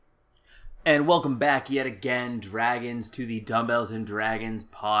And welcome back yet again, Dragons, to the Dumbbells and Dragons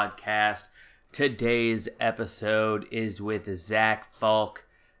podcast. Today's episode is with Zach Falk,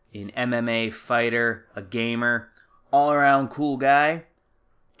 an MMA fighter, a gamer, all-around cool guy.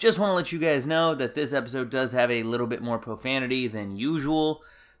 Just want to let you guys know that this episode does have a little bit more profanity than usual.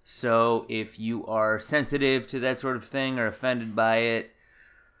 So if you are sensitive to that sort of thing or offended by it,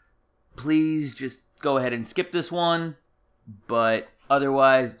 please just go ahead and skip this one. But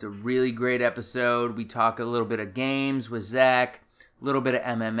otherwise, it's a really great episode. We talk a little bit of games with Zach, a little bit of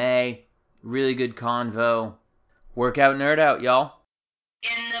MMA, really good convo. Workout nerd out, y'all.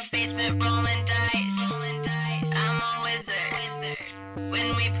 In the basement rolling dice, I'm a wizard.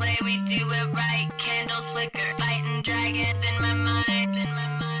 When we play, we do it right. Candles flicker, fighting dragons in my mind.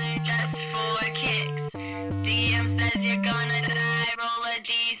 Just for kicks. DM says you're gonna die. Roll a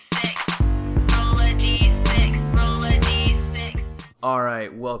d6. Roll a d6. Roll a d6. All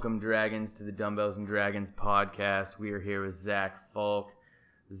right, welcome, Dragons, to the Dumbbells and Dragons podcast. We are here with Zach Falk.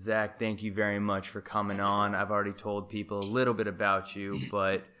 Zach, thank you very much for coming on. I've already told people a little bit about you,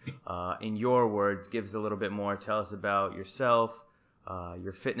 but in your words, give us a little bit more. Tell us about yourself,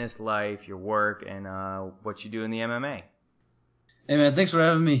 your fitness life, your work, and what you do in the MMA. Hey, man, thanks for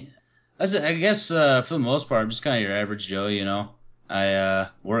having me. I guess for the most part, I'm just kind of your average Joe, you know. I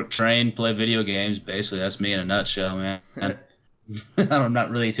work, train, play video games. Basically, that's me in a nutshell, man. I'm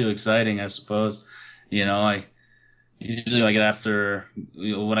not really too exciting, I suppose. You know, Usually when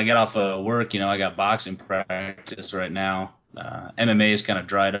I get off of work, you know, I got boxing practice right now. MMA is kind of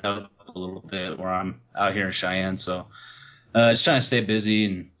dried up a little bit where I'm out here in Cheyenne. So just trying to stay busy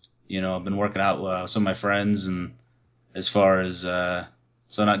and, you know, I've been working out with some of my friends and as far as so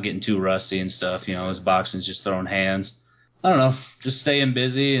not getting too rusty and stuff, you know, as boxing's just throwing hands. I don't know, just staying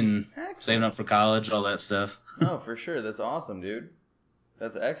busy and saving up for college, all that stuff. Oh, for sure. That's awesome, dude.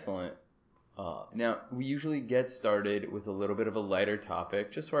 That's excellent. Now, we usually get started with a little bit of a lighter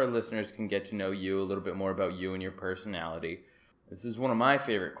topic, just so our listeners can get to know you, a little bit more about you and your personality. This is one of my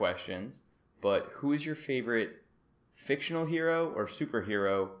favorite questions, but who is your favorite fictional hero or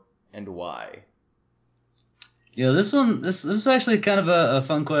superhero, and why? Yeah, this is actually kind of a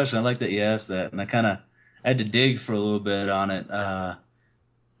fun question. I like that you asked that, and I had to dig for a little bit on it. I'm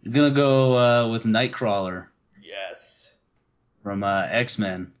gonna go with Nightcrawler. Yes. From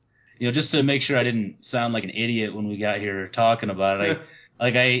X-Men. You know, just to make sure I didn't sound like an idiot when we got here talking about it.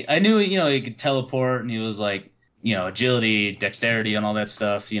 I knew, you know, he could teleport and he was like, you know, agility, dexterity and all that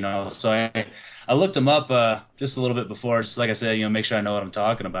stuff, you know. So I looked him up just a little bit before, just like I said, you know, make sure I know what I'm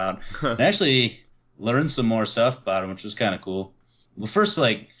talking about. And actually learned some more stuff about him, which was kind of cool. Well, first,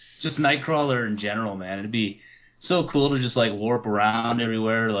 like, just Nightcrawler in general, man. It'd be so cool to just, like, warp around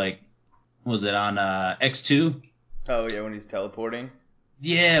everywhere. Like, what was it, on X2? Oh, yeah, when he's teleporting?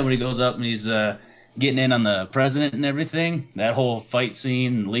 Yeah, when he goes up and he's getting in on the president and everything, that whole fight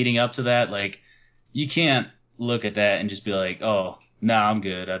scene leading up to that, like, you can't look at that and just be like, oh, nah, I'm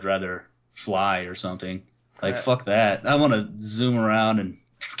good. I'd rather fly or something. Like, fuck that. I want to zoom around and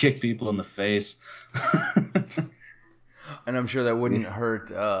kick people in the face. And I'm sure that wouldn't hurt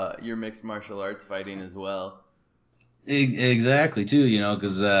your mixed martial arts fighting as well. Exactly, too, you know,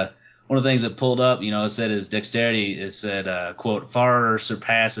 because one of the things that pulled up, you know, it said his dexterity, it said, quote, far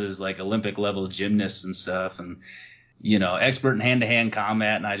surpasses like Olympic level gymnasts and stuff. And, you know, expert in hand-to-hand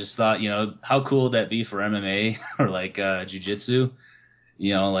combat. And I just thought, you know, how cool would that be for MMA or like jiu-jitsu?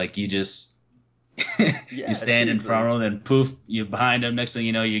 You know, like you just, you stand in front of him and poof, you behind him. Next thing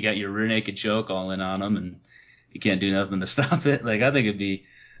you know, you got your rear naked choke all in on him and you can't do nothing to stop it. Like, I think it'd be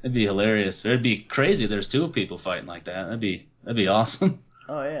hilarious. It'd be crazy if there's two people fighting like that. That'd be awesome.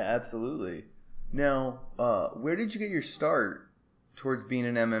 Oh, yeah, absolutely. Now, where did you get your start towards being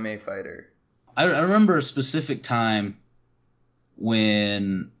an MMA fighter? I remember a specific time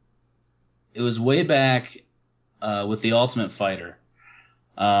when it was way back with The Ultimate Fighter.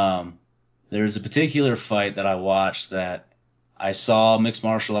 There's a particular fight that I watched that I saw mixed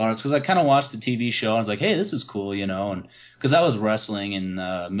martial arts because I kind of watched the TV show and I was like, hey, this is cool, you know, and because I was wrestling in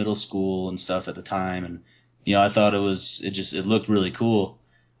middle school and stuff at the time, and you know, I thought it looked really cool.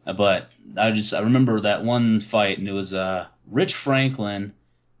 But I remember that one fight, and it was Rich Franklin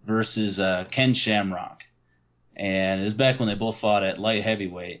versus Ken Shamrock. And it was back when they both fought at light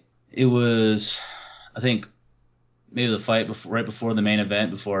heavyweight. It was, I think, maybe the fight right before the main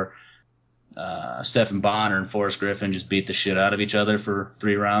event, before Stephen Bonner and Forrest Griffin just beat the shit out of each other for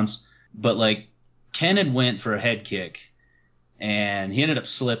 3 rounds. But, like, Ken had went for a head kick, and he ended up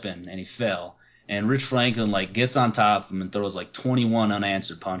slipping, and he fell. And Rich Franklin, like, gets on top of him and throws, like, 21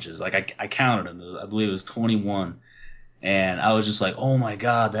 unanswered punches. Like, I counted them. I believe it was 21. And I was just like, oh my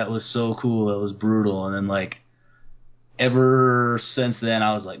God, that was so cool. That was brutal. And then like ever since then,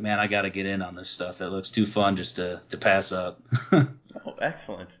 I was like, man, I got to get in on this stuff. That looks too fun just to pass up. Oh,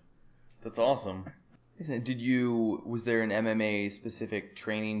 excellent. That's awesome. Was there an MMA specific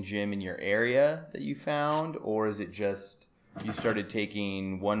training gym in your area that you found, or is it just you started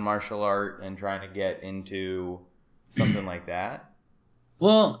taking one martial art and trying to get into something like that?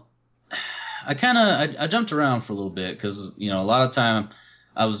 Well, I jumped around for a little bit because, you know, a lot of time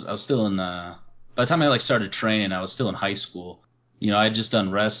I was still in, by the time I like started training, I was still in high school. You know, I had just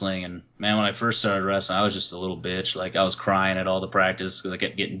done wrestling, and man, when I first started wrestling, I was just a little bitch. Like, I was crying at all the practice because I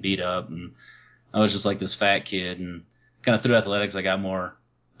kept getting beat up, and I was just like this fat kid. And kind of through athletics, I got more,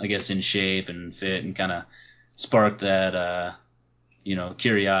 I guess, in shape and fit, and kind of sparked that, you know,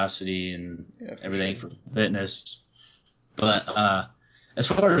 curiosity and everything for fitness. But as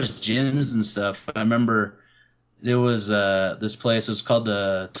far as gyms and stuff, I remember there was this place. It was called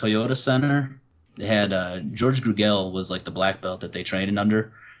the Toyota Center. They had George Grugel was like the black belt that they trained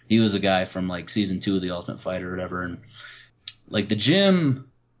under. He was a guy from like season 2 of The Ultimate Fighter or whatever. And like the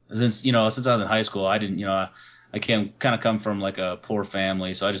gym, since I was in high school, I didn't, I come from like a poor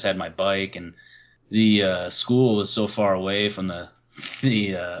family, so I just had my bike, and the school was so far away from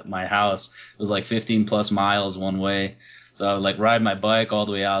my house. It was like 15 plus miles one way. So I would like ride my bike all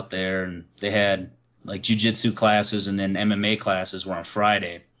the way out there, and they had like jiu-jitsu classes, and then MMA classes were on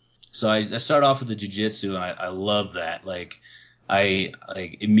Friday. So I started off with the jiu-jitsu, and I love that. Like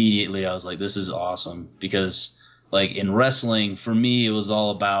immediately I was like, this is awesome, because like in wrestling for me, it was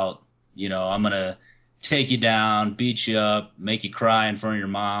all about, I'm going to take you down, beat you up, make you cry in front of your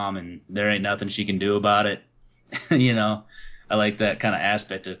mom, and there ain't nothing she can do about it. I like that kind of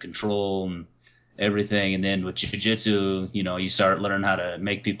aspect of control and everything. And then with jiu-jitsu, you start learning how to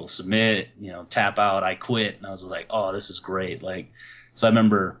make people submit, tap out, I quit. And I was like, oh, this is great. Like, so I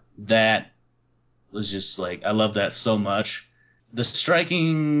remember that was just like, I love that so much. The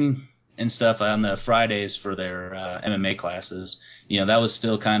striking and stuff on the Fridays for their MMA classes, that was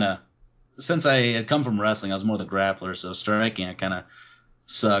still kind of, since I had come from wrestling, I was more the grappler. So striking, I kind of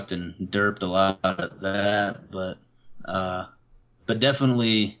sucked and derped a lot at that. But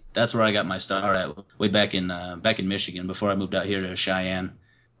definitely that's where I got my start at, way back in Michigan before I moved out here to Cheyenne.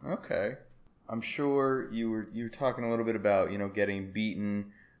 Okay. I'm sure you were talking a little bit about, getting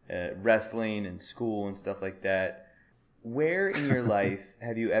beaten, wrestling and school and stuff like that. Where in your life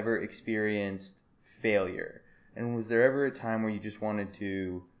have you ever experienced failure? And was there ever a time where you just wanted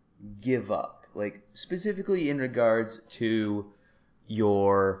to give up? Like, specifically in regards to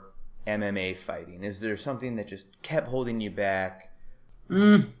your MMA fighting. Is there something that just kept holding you back?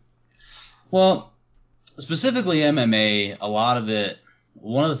 Well, specifically MMA, a lot of it,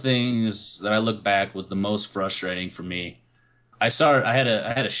 one of the things that I look back was the most frustrating for me. I had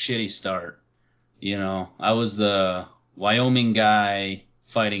a shitty start. I was the Wyoming guy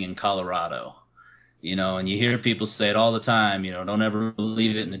fighting in Colorado. And you hear people say it all the time, don't ever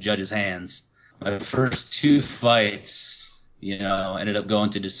leave it in the judge's hands. My first 2 fights, ended up going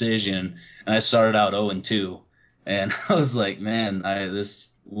to decision, and I started out 0-2. And I was like, man,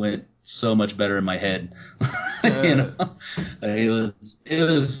 this went so much better in my head. It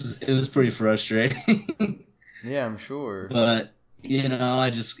was pretty frustrating. Yeah, I'm sure. But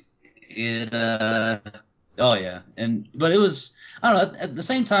oh yeah, but it was, I don't know, at the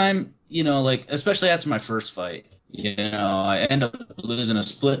same time, like especially after my first fight, I ended up losing a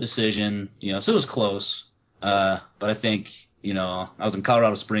split decision, so it was close. But I think, I was in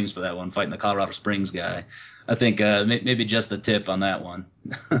Colorado Springs for that one, fighting the Colorado Springs guy. I think maybe just the tip on that one.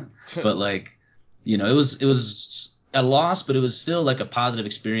 But like, it was a loss, but it was still like a positive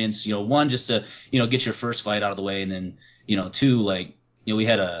experience. One, just to, get your first fight out of the way, and then, 2, like, it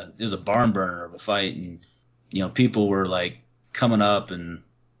was a barn burner of a fight, and, people were like coming up and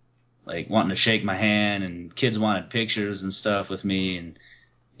like wanting to shake my hand, and kids wanted pictures and stuff with me. And,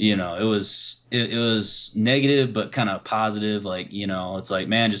 it was negative, but kind of positive. Like, it's like,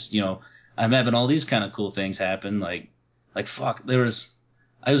 man, just, I'm having all these kind of cool things happen. Like fuck,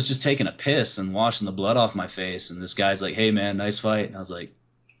 I was just taking a piss and washing the blood off my face, and this guy's like, hey man, nice fight. And I was like,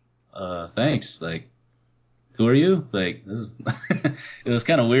 thanks. Like, who are you? Like, this is, it was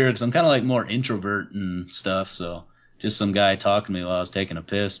kind of weird because I'm kind of like more introvert and stuff. So just some guy talking to me while I was taking a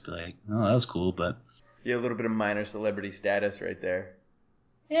piss, be like, oh, that was cool. But yeah, a little bit of minor celebrity status right there.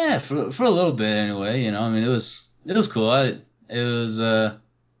 Yeah, for a little bit anyway. I mean, it was cool. It was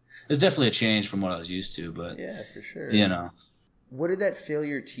definitely a change from what I was used to. But yeah, for sure. What did that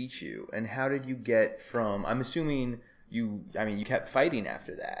failure teach you, and how did you get from? I'm assuming you kept fighting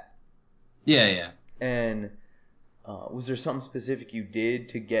after that. Yeah. And Was there something specific you did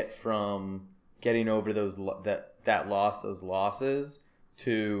to get from getting over those those losses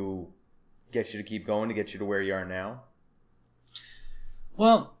to get you to keep going, to get you to where you are now?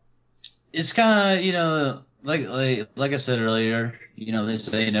 Well, it's kind of, like I said earlier, they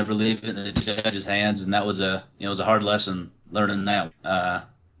say never leave it in the judge's hands, and that was it was a hard lesson learning that.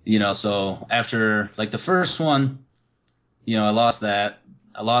 So after like the first one, I lost that.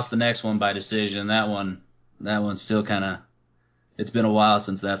 I lost the next one by decision. That one's still kind of, it's been a while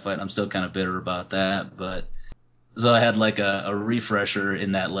since that fight. I'm still kind of bitter about that, but so I had like a refresher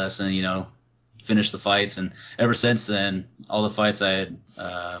in that lesson, finish the fights, and ever since then, all the fights I had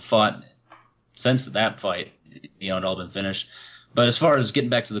fought since that fight, had all been finished. But as far as getting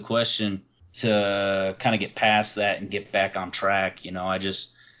back to the question, to kind of get past that and get back on track, I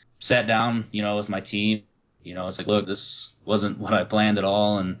just sat down, with my team. It's like, look, this wasn't what I planned at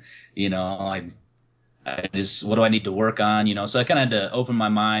all, and I just, what do I need to work on? So I kind of had to open my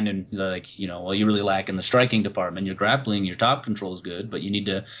mind and well, you really lack in the striking department. Your grappling, your top control is good, but you need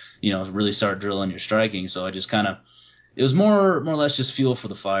to, really start drilling your striking. So I just kind of, it was more or less just fuel for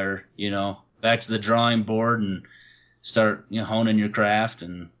the fire, back to the drawing board and start, honing your craft.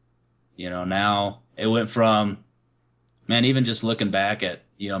 And, now it went from, man, even just looking back at,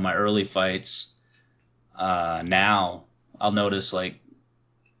 my early fights, now I'll notice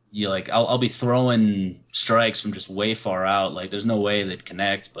I'll be throwing strikes from just way far out. Like there's no way they'd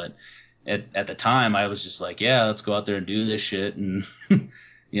connect. But at the time I was just like, yeah, let's go out there and do this shit. And,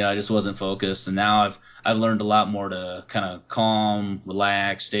 I just wasn't focused. And now I've learned a lot more to kind of calm,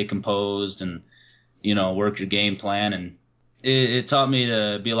 relax, stay composed, and, work your game plan. And it taught me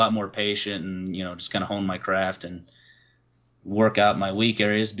to be a lot more patient and, just kind of hone my craft and work out my weak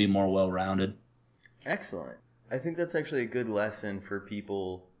areas, be more well-rounded. Excellent. I think that's actually a good lesson for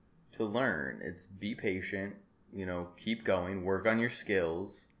people to learn. It's be patient, keep going, work on your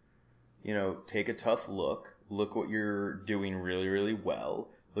skills, take a tough look what you're doing really, really well,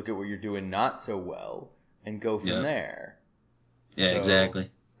 look at what you're doing not so well, and go from there. Yeah, so,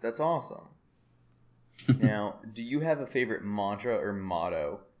 exactly. That's awesome. Now, do you have a favorite mantra or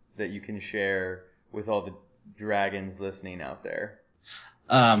motto that you can share with all the dragons listening out there?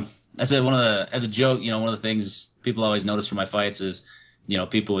 I said as a joke, one of the things people always notice from my fights is,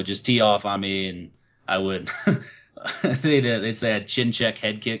 people would just tee off on me, and I would, they'd say I had chin check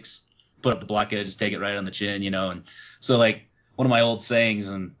head kicks, put up the blockade, just take it right on the chin, and so like one of my old sayings,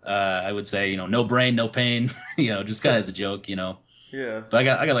 and I would say, no brain, no pain, just kind of as a joke, Yeah. But I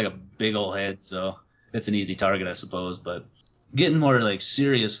got like a big old head, so it's an easy target, I suppose. But getting more like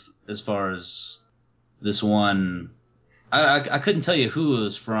serious as far as this one, I couldn't tell you who it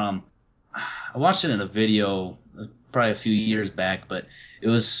was from. I watched it in a video probably a few years back, but it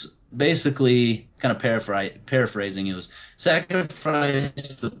was basically kind of paraphrasing. It was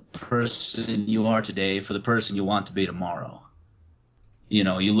sacrifice the person you are today for the person you want to be tomorrow.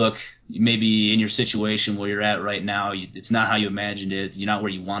 You look maybe in your situation where you're at right now, it's not how you imagined it. You're not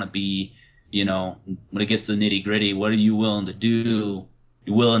where you want to be. When it gets to the nitty gritty, what are you willing to do?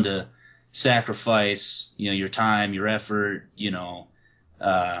 You're willing to sacrifice, your time, your effort, to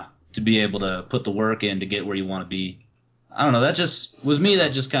be able to put the work in to get where you want to be. I don't know. That just, with me,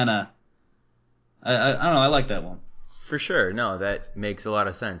 that just kind of, I don't know. I like that one. For sure. No, that makes a lot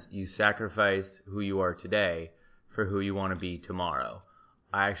of sense. You sacrifice who you are today for who you want to be tomorrow.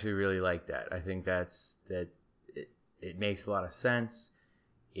 I actually really like that. I think it makes a lot of sense.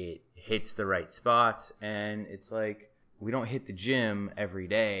 It hits the right spots, and it's like we don't hit the gym every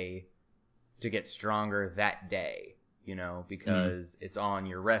day to get stronger that day, because it's on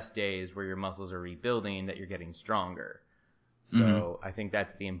your rest days where your muscles are rebuilding that you're getting stronger. So I think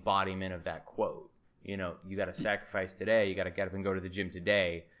that's the embodiment of that quote. You got to sacrifice today. You got to get up and go to the gym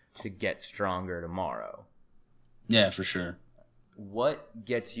today to get stronger tomorrow. Yeah, for sure. What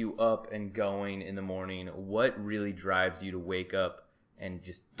gets you up and going in the morning? What really drives you to wake up and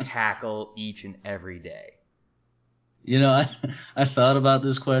just tackle each and every day? I thought about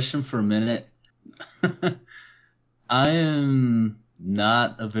this question for a minute. I am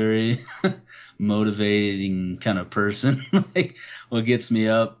not a very motivating kind of person. Like, what gets me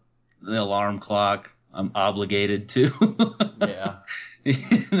up, the alarm clock, I'm obligated to. Yeah.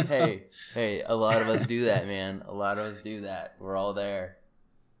 Hey, a lot of us do that, man. A lot of us do that. We're all there.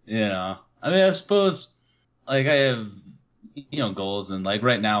 I mean, I suppose, like, I have, goals, and like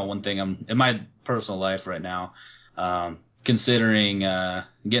right now, one thing I'm in my personal life right now, considering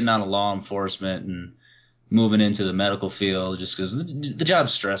getting out of law enforcement and moving into the medical field, just because the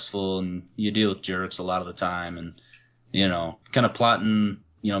job's stressful and you deal with jerks a lot of the time, and kind of plotting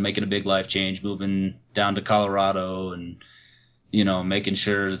making a big life change, moving down to Colorado and, making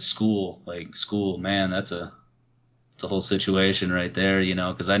sure it's school, man, it's a whole situation right there,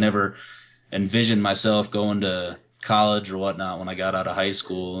 because I never envisioned myself going to college or whatnot when I got out of high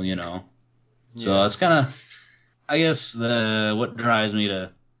school, So it's kind of, I guess, what drives me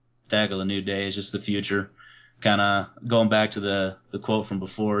to tackle a new day is just the future. Kind of going back to the quote from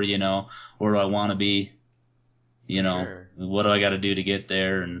before, where do I want to be? Sure. What do I got to do to get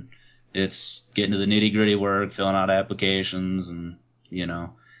there? And it's getting to the nitty gritty work, filling out applications, and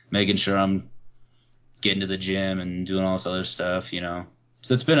making sure I'm getting to the gym and doing all this other stuff. So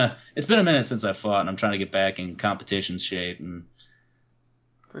it's been a minute since I fought, and I'm trying to get back in competition shape. And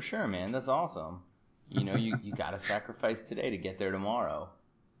for sure, man, that's awesome. You got to sacrifice today to get there tomorrow.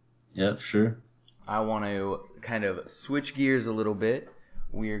 Yep, sure. I want to kind of switch gears a little bit.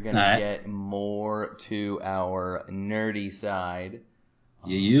 We're going to get more to our nerdy side.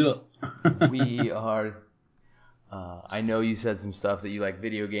 Yeah. We are, I know you said some stuff that you like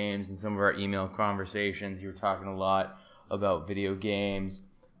video games. In some of our email conversations, you were talking a lot about video games,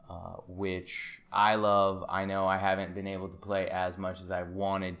 which I love. I know I haven't been able to play as much as I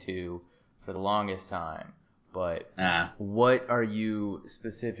wanted to for the longest time. But what are you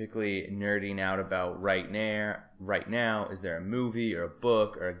specifically nerding out about right now? Is there a movie or a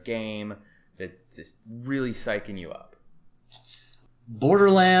book or a game that's just really psyching you up?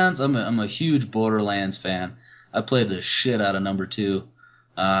 Borderlands. I'm a huge Borderlands fan. I played the shit out of number 2.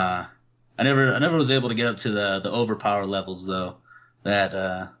 I never was able to get up to the overpower levels though. That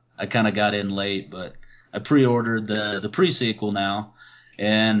I kind of got in late, but I pre-ordered the pre-sequel now,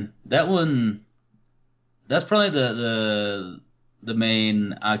 and that one. That's probably the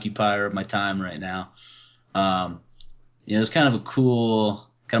main occupier of my time right now. It's kind of a cool,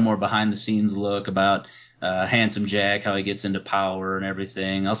 kind of more behind the scenes look about Handsome Jack, how he gets into power and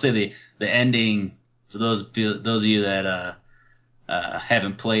everything. I'll say the ending, for those of you that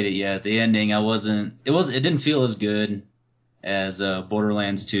haven't played it yet, the ending it didn't feel as good as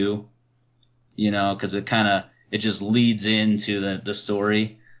Borderlands 2, because it just leads into the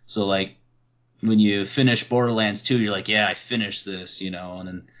story. So like, when you finish Borderlands 2, you're like, yeah, I finished this, and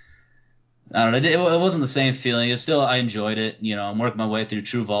then, I don't know, it wasn't the same feeling. It's still, I enjoyed it. I'm working my way through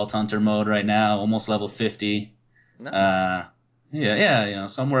True Vault Hunter mode right now, almost level 50. Nice.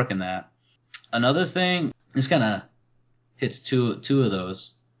 So I'm working that. Another thing, this kind of hits two of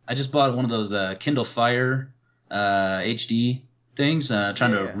those. I just bought one of those Kindle Fire HD things, trying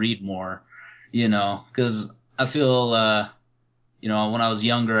to read more, because I feel, when I was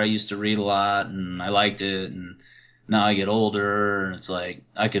younger, I used to read a lot and I liked it, and now I get older and it's like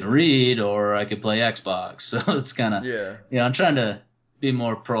I could read or I could play Xbox. So it's kind of, I'm trying to be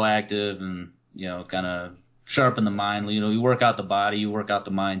more proactive and, kind of sharpen the mind. You work out the body, you work out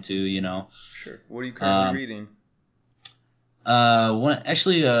the mind too, Sure. What are you currently reading? One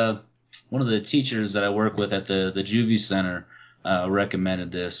of the teachers that I work with at the Juvie Center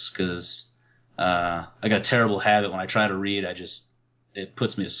recommended this because I got a terrible habit when I try to read. It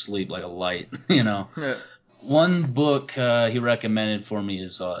puts me to sleep like a light, Yeah. One book he recommended for me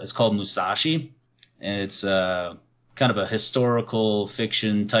is it's called Musashi, and it's kind of a historical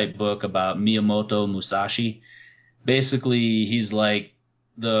fiction type book about Miyamoto Musashi. Basically, he's like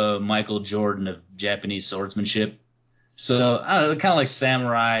the Michael Jordan of Japanese swordsmanship. So I don't know, kind of like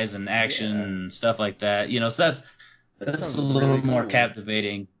samurais and action and stuff like that. So that's a little really more cool.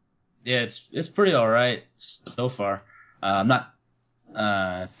 captivating. Yeah, it's pretty all right so far. I'm not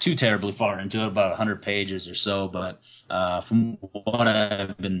too terribly far into it, about 100 pages or so, but from what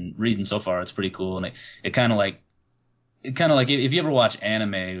I've been reading so far, it's pretty cool. And it kind of like if you ever watch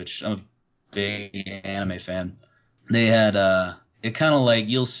anime, which I'm a big anime fan, they had it kind of like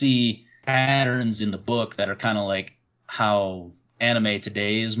you'll see patterns in the book that are kind of like how anime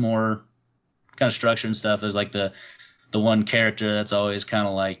today is more kind of structured and stuff. There's like the one character that's always kind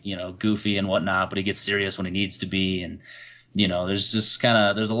of like, goofy and whatnot, but he gets serious when he needs to be. And, there's just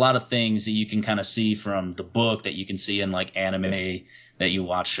there's a lot of things that you can kind of see from the book that you can see in like anime that you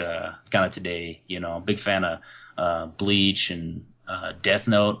watch kind of today. Big fan of Bleach and Death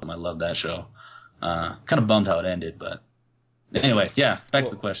Note. I love that show. Kind of bummed how it ended, but anyway, back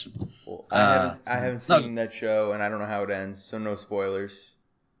to the question. Well, I haven't seen that show, and I don't know how it ends, so no spoilers.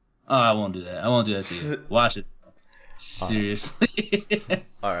 Oh, I won't do that. I won't do that to you. Watch it. Seriously.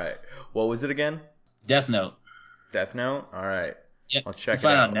 All right. What was it again? Death Note. Death Note? All right. Yep. I'll check it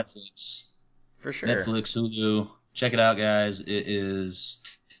find out. it on Netflix. For sure. Netflix, Hulu. Check it out, guys. It's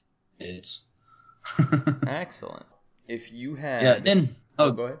Excellent. If you had...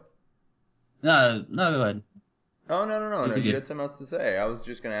 go go ahead. No, go ahead. Oh, no. You You could- had something else to say. I was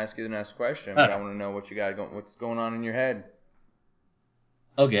just going to ask you the next question, All but I right. want to know what you got what's going on in your head.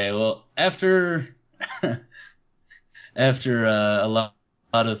 Okay, well, after a lot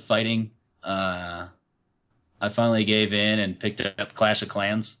of fighting, I finally gave in and picked up Clash of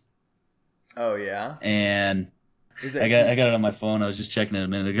Clans, Oh, yeah? and Is I got it on my phone. I was just checking it a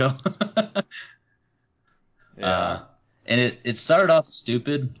minute ago. Yeah. And it started off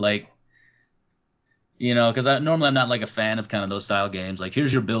stupid, like, because I'm not like a fan of kind of those style games. Like,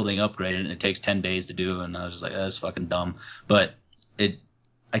 here's your building upgrade, and it takes 10 days to do, and I was just like, that's fucking dumb. But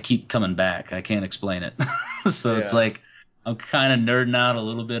I keep coming back. I can't explain it. So it's Yeah. like I'm kind of nerding out a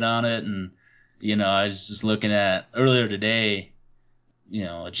little bit on it, and I was just looking at earlier today,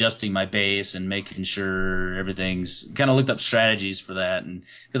 adjusting my base and making sure everything's kind of looked up strategies for that, and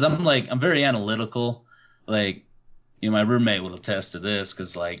because I'm very analytical, like my roommate will attest to this,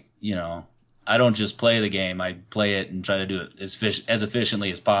 because I don't just play the game, I play it and try to do it as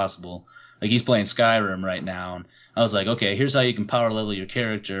efficiently as possible. Like, he's playing Skyrim right now, and I was like, okay, here's how you can power level your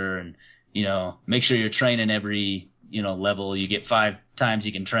character, and make sure you're training every level. You get 5 times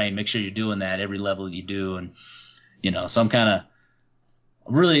you can train. Make sure you're doing that every level you do, and so I'm kind of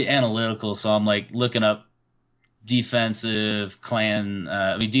really analytical. So I'm like looking up defensive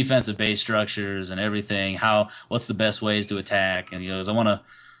base structures and everything. What's the best ways to attack? And 'cause I want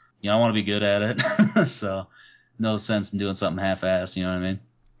to be good at it. So no sense in doing something half-assed. You know what I mean?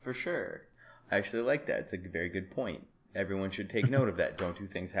 For sure. I actually like that. It's a very good point. Everyone should take note of that. Don't do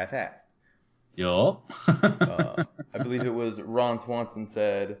things half-assed. Yo. I believe it was Ron Swanson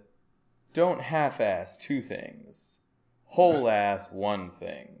said, don't half-ass 2 things. Whole-ass 1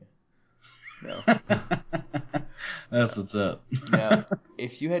 thing. No. That's what's up. Now,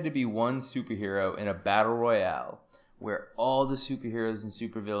 if you had to be one superhero in a battle royale where all the superheroes and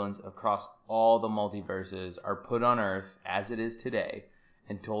supervillains across all the multiverses are put on Earth as it is today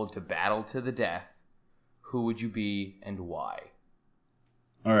and told to battle to the death, who would you be and why?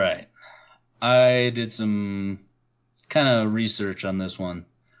 All right. I did some kind of research on this one.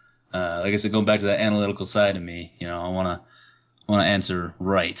 Like I said, going back to that analytical side of me, I want to answer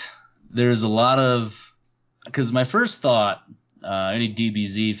right. There's a lot of, because my first thought, any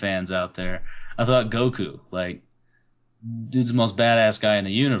DBZ fans out there, I thought Goku, like, dude's the most badass guy in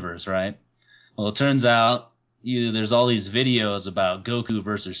the universe, right? Well, it turns out there's all these videos about Goku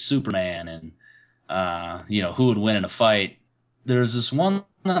versus Superman, and who would win in a fight. There's this one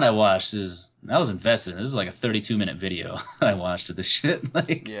that I watched. I was invested in. This is like a 32-minute video that I watched of this shit.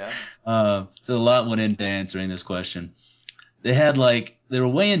 Like, Yeah. So a lot went into answering this question. They were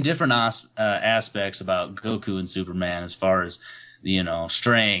weighing different aspects about Goku and Superman, as far as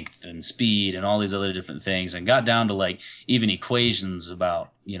strength and speed and all these other different things, and got down to like even equations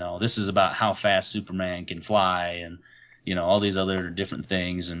about this is about how fast Superman can fly, and all these other different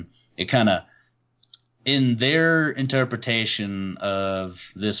things. And it kind of, in their interpretation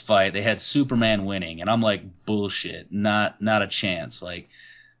of this fight, they had Superman winning, and I'm like, bullshit, not a chance. Like,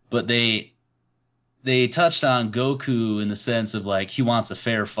 but they touched on Goku in the sense of like he wants a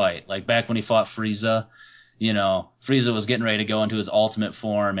fair fight. Like back when he fought Frieza, Frieza was getting ready to go into his ultimate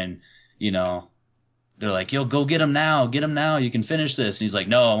form, and they're like, yo, go get him now, you can finish this. And he's like,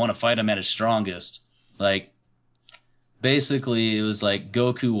 no, I want to fight him at his strongest. Like, basically it was like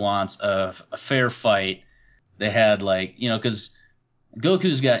Goku wants a fair fight. They had like, because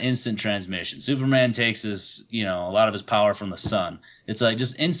Goku's got instant transmission. Superman takes his, a lot of his power from the sun. It's like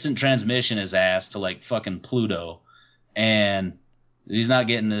just instant transmission his ass to like fucking Pluto, and he's not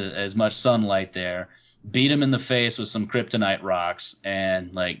getting as much sunlight there. Beat him in the face with some kryptonite rocks,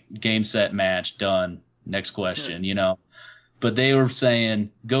 and like game, set, match, done. Next question, But they were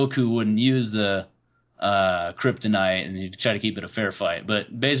saying Goku wouldn't use the kryptonite, and he'd try to keep it a fair fight.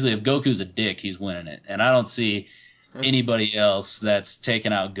 But basically, if Goku's a dick, he's winning it. And I don't see anybody else that's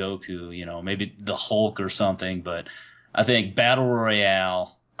taken out Goku, maybe the Hulk or something. But I think Battle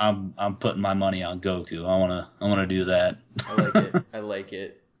Royale, I'm putting my money on Goku. I wanna do that. I like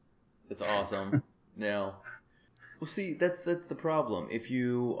it. It's awesome. Now, well, see, that's the problem. If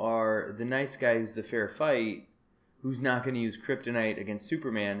you are the nice guy who's the fair fight, who's not going to use kryptonite against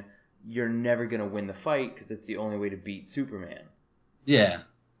Superman, you're never going to win the fight, because that's the only way to beat Superman. Yeah.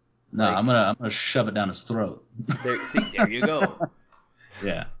 No, Like, I'm gonna shove it down his throat. There you go.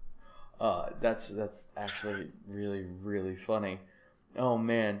 Yeah. That's actually really, really funny. Oh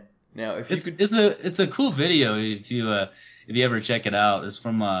man. Now, if It's you could, it's a cool video if you ever check it out. It's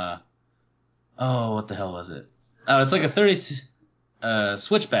from what the hell was it? Oh, it's like a 32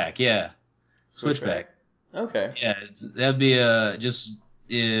 Switchback, yeah. Switchback. Okay. Yeah, that'd be just,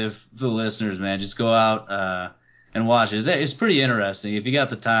 if the listeners, man, just go out, and watch it. It's pretty interesting. If you got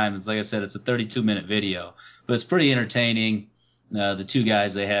the time, it's like I said, it's a 32-minute video, but it's pretty entertaining. The two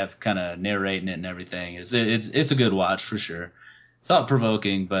guys they have kind of narrating it and everything. It's a good watch for sure. Thought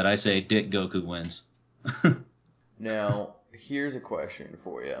provoking, but I say Dick Goku wins. Now, here's a question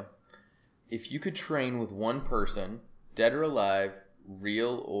for you. If you could train with one person, dead or alive,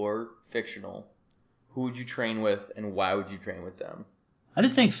 real or fictional, who would you train with and why would you train with them? I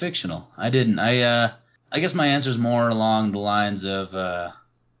didn't think fictional. I didn't. I guess my answer is more along the lines of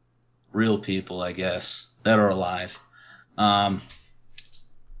real people, I guess, that are alive.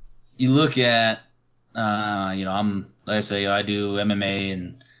 You look at, I'm like I say, I do MMA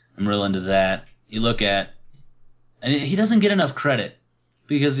and I'm real into that. You look at, and he doesn't get enough credit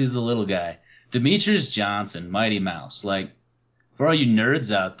because he's a little guy. Demetrius Johnson, Mighty Mouse. Like, for all you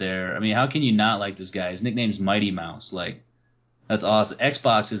nerds out there, I mean, how can you not like this guy? His nickname's Mighty Mouse. Like, that's awesome.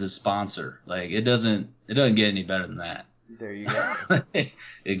 Xbox is his sponsor. Like, it doesn't get any better than that. There you go.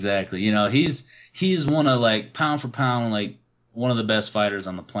 Exactly. He's one of, like, pound for pound, like, one of the best fighters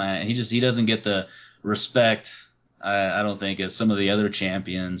on the planet. He doesn't get the respect, I don't think, as some of the other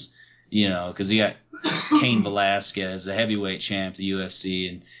champions, because he got Cain Velasquez, the heavyweight champ, the UFC,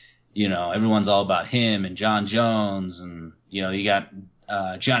 and, everyone's all about him and John Jones, and, you got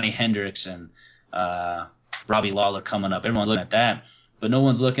Johnny Hendricks and Robbie Lawler coming up. Everyone's looking at that, but no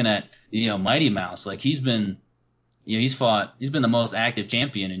one's looking at, Mighty Mouse. Like, he's been the most active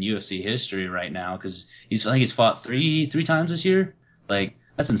champion in UFC history right now because I think he's fought three times this year. Like,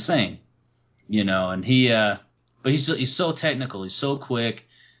 that's insane, and but he's so technical. He's so quick,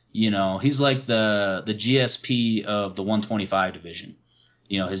 he's like the GSP of the 125 division.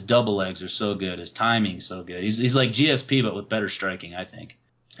 His double legs are so good. His timing's so good. He's like GSP, but with better striking, I think.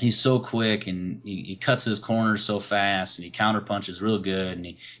 He's so quick, and he cuts his corners so fast, and he counter punches real good,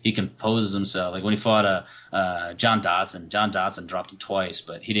 and he composes himself. Like when he fought John Dodson dropped him twice,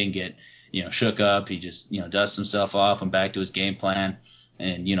 but he didn't get shook up. He just dusts himself off and back to his game plan,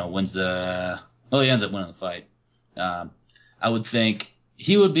 and wins he ends up winning the fight. I would think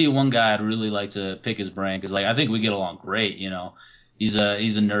he would be one guy I'd really like to pick his brain because I think we get along great. He's a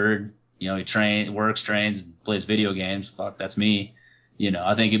nerd. He trains, plays video games. Fuck, that's me.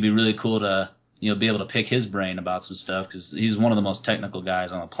 I think it'd be really cool to, be able to pick his brain about some stuff because he's one of the most technical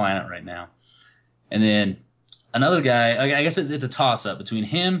guys on the planet right now. And then another guy, I guess it's a toss-up between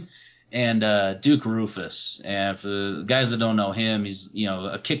him and Duke Rufus. And for the guys that don't know him, he's,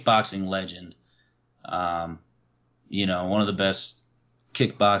 a kickboxing legend. One of the best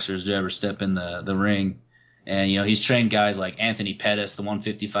kickboxers to ever step in the ring. And, he's trained guys like Anthony Pettis, the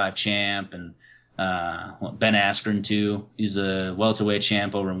 155 champ, and Ben Askren too. He's a welterweight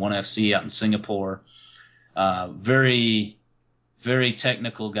champ over in ONE FC out in Singapore. Very, very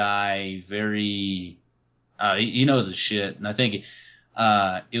technical guy. Very, he knows his shit, and I think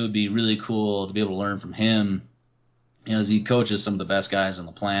it would be really cool to be able to learn from him. As he coaches some of the best guys on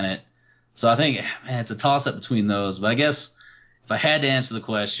the planet. So I think, man, it's a toss up between those. But I guess if I had to answer the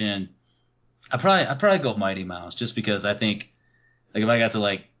question, I'd probably go Mighty Mouse just because I think, like, if I got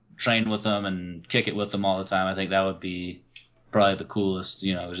to train with them and kick it with them all the time, I think that would be probably the coolest.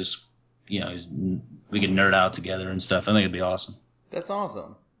 We could nerd out together and stuff. I think it'd be awesome. That's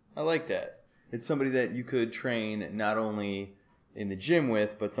awesome. I like that. It's somebody that you could train not only in the gym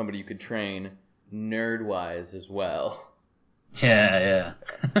with, but somebody you could train nerd-wise as well. Yeah.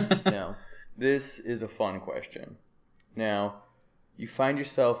 Now, this is a fun question. Now, you find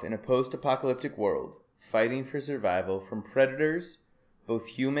yourself in a post-apocalyptic world, fighting for survival from predators, both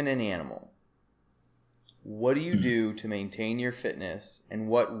human and animal. What do you do to maintain your fitness, and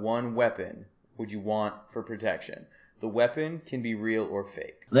what one weapon would you want for protection? The weapon can be real or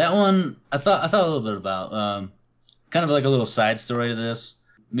fake. That one, I thought a little bit about. Kind of like a little side story to this.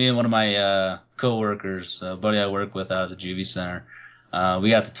 Me and one of my coworkers, a buddy I work with out at the Juvie Center, we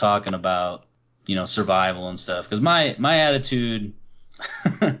got to talking about, survival and stuff. Because my attitude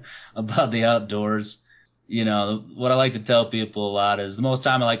about the outdoors, what I like to tell people a lot is the most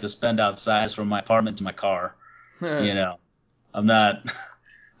time I like to spend outside is from my apartment to my car. I'm not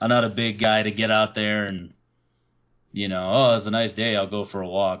a big guy to get out there and, it's a nice day, I'll go for a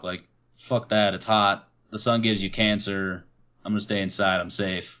walk. Like, fuck that, it's hot. The sun gives you cancer. I'm going to stay inside. I'm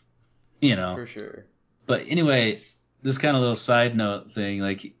safe, For sure. But anyway, this kind of little side note thing,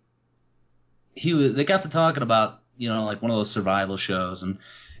 like, they got to talking about, like one of those survival shows. And,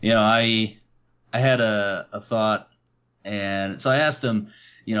 I had a thought. And so I asked him,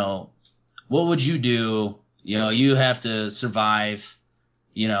 what would you do? You have to survive,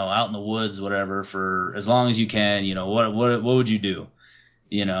 out in the woods, whatever, for as long as you can, what would you do?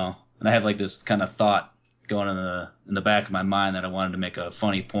 And I have like this kind of thought going in the back of my mind that I wanted to make a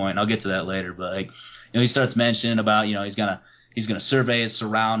funny point. I'll get to that later, but like, he starts mentioning about, he's gonna survey his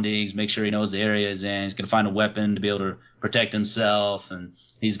surroundings, make sure he knows the area he's in. He's gonna find a weapon to be able to protect himself, and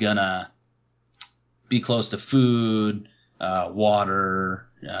he's gonna be close to food, water,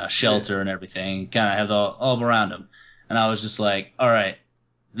 shelter, and everything. Kind of have all around him. And I was just like, all right,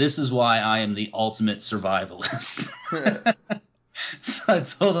 this is why I am the ultimate survivalist. So I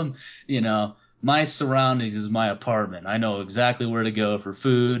told him, my surroundings is my apartment. I know exactly where to go for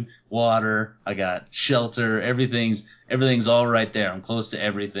food, water. I got shelter. Everything's all right there. I'm close to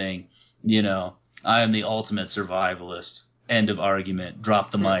everything. I am the ultimate survivalist. End of argument.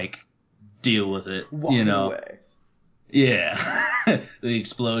 Drop the mic. Deal with it. Walking away. Yeah. The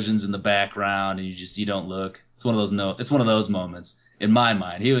explosions in the background, and you don't look. It's one of those moments in my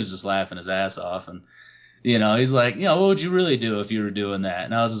mind. He was just laughing his ass off, and he's like, what would you really do if you were doing that?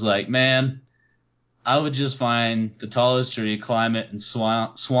 And I was just like, man, I would just find the tallest tree, climb it, and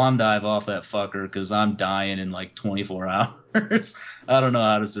swan dive off that fucker, because I'm dying in like 24 hours. I don't know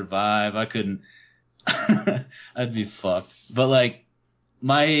how to survive. I couldn't. I'd be fucked. But like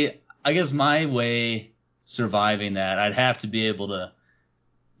I guess my way surviving that, I'd have to be able to,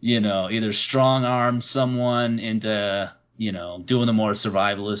 either strong arm someone into, doing the more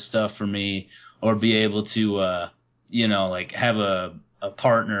survivalist stuff for me, or be able to, like have a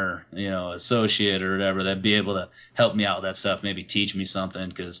partner, associate or whatever, that'd be able to help me out with that stuff, maybe teach me something,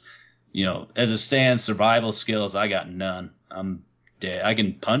 because, as it stands, survival skills, I got none. I'm dead. I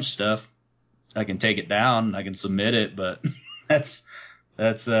can punch stuff. I can take it down. I can submit it, but that's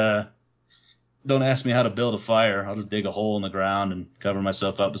don't ask me how to build a fire. I'll just dig a hole in the ground and cover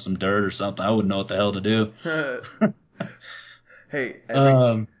myself up with some dirt or something. I wouldn't know what the hell to do. Hey,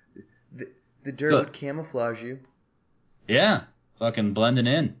 I think the dirt would camouflage you. Yeah, fucking blending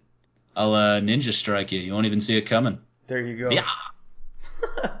in. I'll ninja strike you. You won't even see it coming. There you go. Yeah.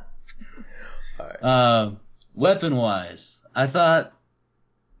 All right. Weapon-wise, I thought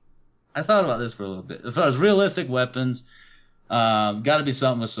about this for a little bit. As far as realistic weapons, got to be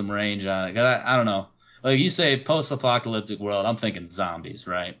something with some range on it. I don't know. Like you say, post-apocalyptic world, I'm thinking zombies,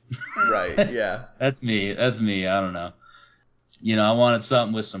 right? Right, yeah. That's me. I don't know. I wanted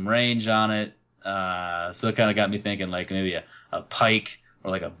something with some range on it. So it kind of got me thinking like maybe a pike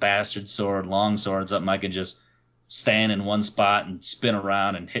or like a bastard sword, long sword, something I could just stand in one spot and spin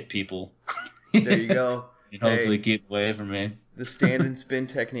around and hit people. There you go. And hopefully keep away from me. The stand and spin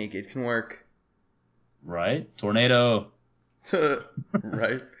technique, it can work. Right? Tornado.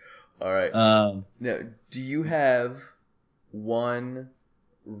 Right. All right. Now, do you have one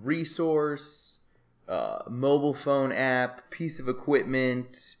resource, mobile phone app, piece of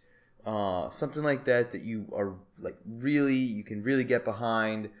equipment, something like that you are like you can really get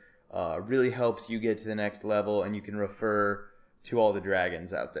behind, really helps you get to the next level, and you can refer to all the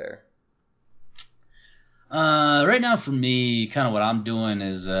dragons out there? Right now for me, kind of what I'm doing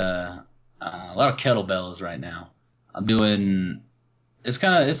is a lot of kettlebells right now. I'm doing it's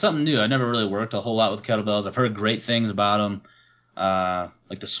something new. I never really worked a whole lot with kettlebells. I've heard great things about them.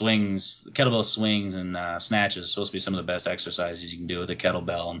 Like the swings, the kettlebell swings and snatches is supposed to be some of the best exercises you can do with a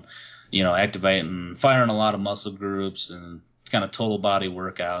kettlebell, and activating, firing a lot of muscle groups, and it's kind of total body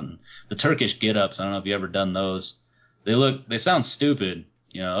workout. And the Turkish get-ups, I don't know if you ever done those. They sound stupid.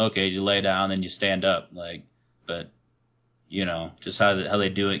 Okay, you lay down, then you stand up, but just how they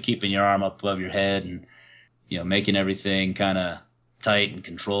do it, keeping your arm up above your head, and making everything kind of tight and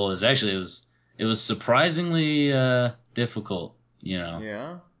controlled. It was surprisingly difficult.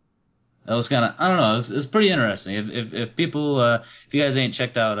 Yeah. That was kind of, I don't know, it was pretty interesting. If people, if you guys ain't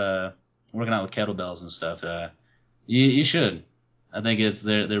checked out working out with kettlebells and stuff, you should. I think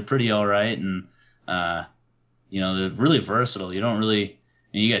they're pretty all right, and they're really versatile. You don't really.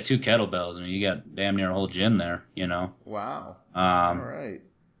 You got 2 kettlebells. I mean, you got damn near a whole gym there. Wow. All right.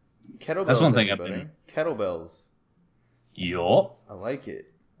 Kettlebells. That's one thing everybody. I've been. Kettlebells. Yup. I like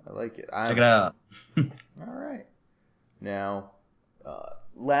it. Check it out. All right. Now,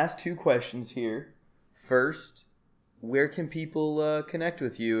 last 2 questions here. First, where can people connect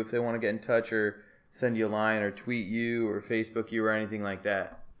with you if they want to get in touch or send you a line or tweet you or Facebook you or anything like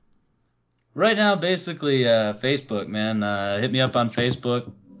that? Right now, basically, Facebook, man. Hit me up on Facebook.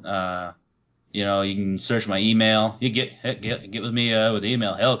 You can search my email. You get with me with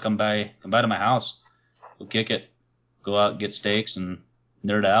email. Hell, come by to my house. We'll kick it. Go out, get steaks, and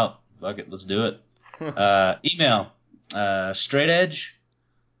nerd out. Fuck it, let's do it. Email, straightedge,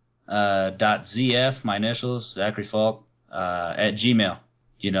 .zf, my initials, Zachary Falk, at Gmail.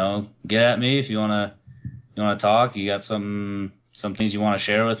 Get at me if you wanna talk. You got some things you want to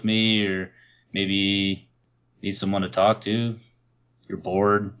share with me, or maybe Need someone to talk to? You're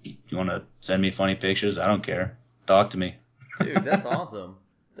bored? You want to send me funny pictures? I don't care. Talk to me. Dude, that's awesome.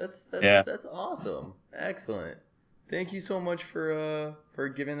 That's Yeah. that's awesome. Excellent. Thank you so much for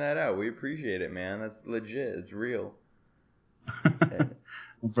giving that out. We appreciate it, man. That's legit. It's real.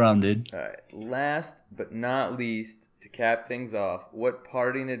 No problem, dude. All right. Last but not least, to cap things off, what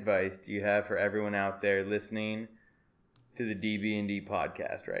parting advice do you have for everyone out there listening to the DB&D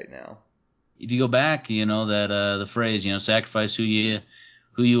podcast right now? If you go back, that the phrase, sacrifice who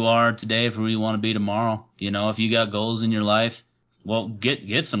you are today for who you want to be tomorrow. If you got goals in your life, well,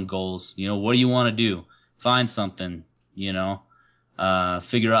 get some goals. What do you want to do? Find something.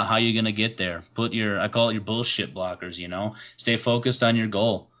 Figure out how you're gonna get there. I call it your bullshit blockers. Stay focused on your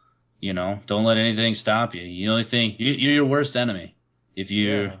goal. Don't let anything stop you. You only think you're your worst enemy. If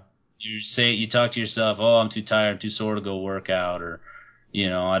you talk to yourself, oh, I'm too tired, too sore to go work out, or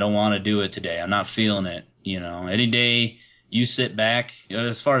I don't want to do it today. I'm not feeling it. Any day you sit back,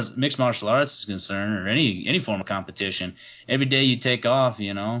 as far as mixed martial arts is concerned, or any form of competition, every day you take off,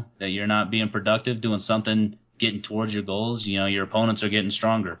 that you're not being productive, doing something, getting towards your goals, your opponents are getting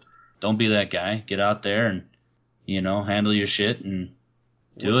stronger. Don't be that guy. Get out there and, handle your shit and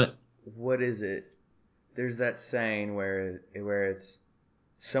do it. What is it? There's that saying where it's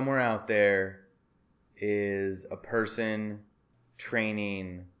somewhere out there is a person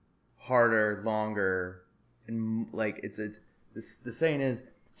training harder, longer, and like the saying is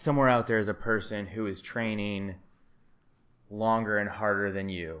somewhere out there is a person who is training longer and harder than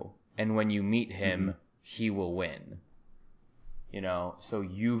you, and when you meet him, he will win. So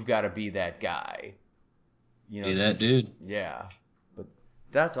you've got to be that guy. Be that dude. Yeah. But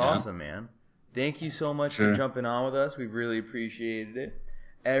that's awesome, man. Thank you so much for jumping on with us. We've really appreciated it.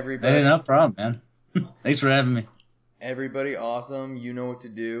 Everybody. Hey, no problem, man. Thanks for having me. Everybody, awesome. You know what to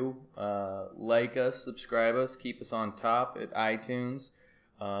do. Like us, subscribe us, keep us on top at iTunes.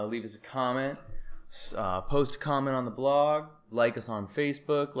 Leave us a comment. Post a comment on the blog. Like us on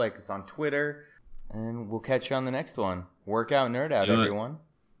Facebook. Like us on Twitter. And we'll catch you on the next one. Work out, nerd out, everyone.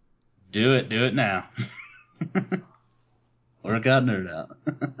 Do it now. Work out, nerd out.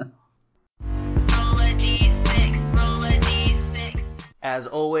 Roll a D6, roll a D6. As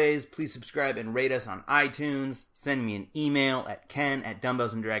always, please subscribe and rate us on iTunes. Send me an email at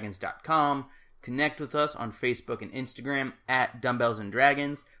ken@dumbbellsanddragons.com. Connect with us on Facebook and Instagram at Dumbbells and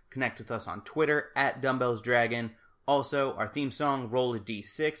Dragons. Connect with us on Twitter at DumbbellsDragon. Also, our theme song, Roll a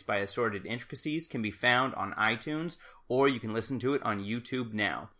D6 by Assorted Intricacies, can be found on iTunes, or you can listen to it on YouTube now.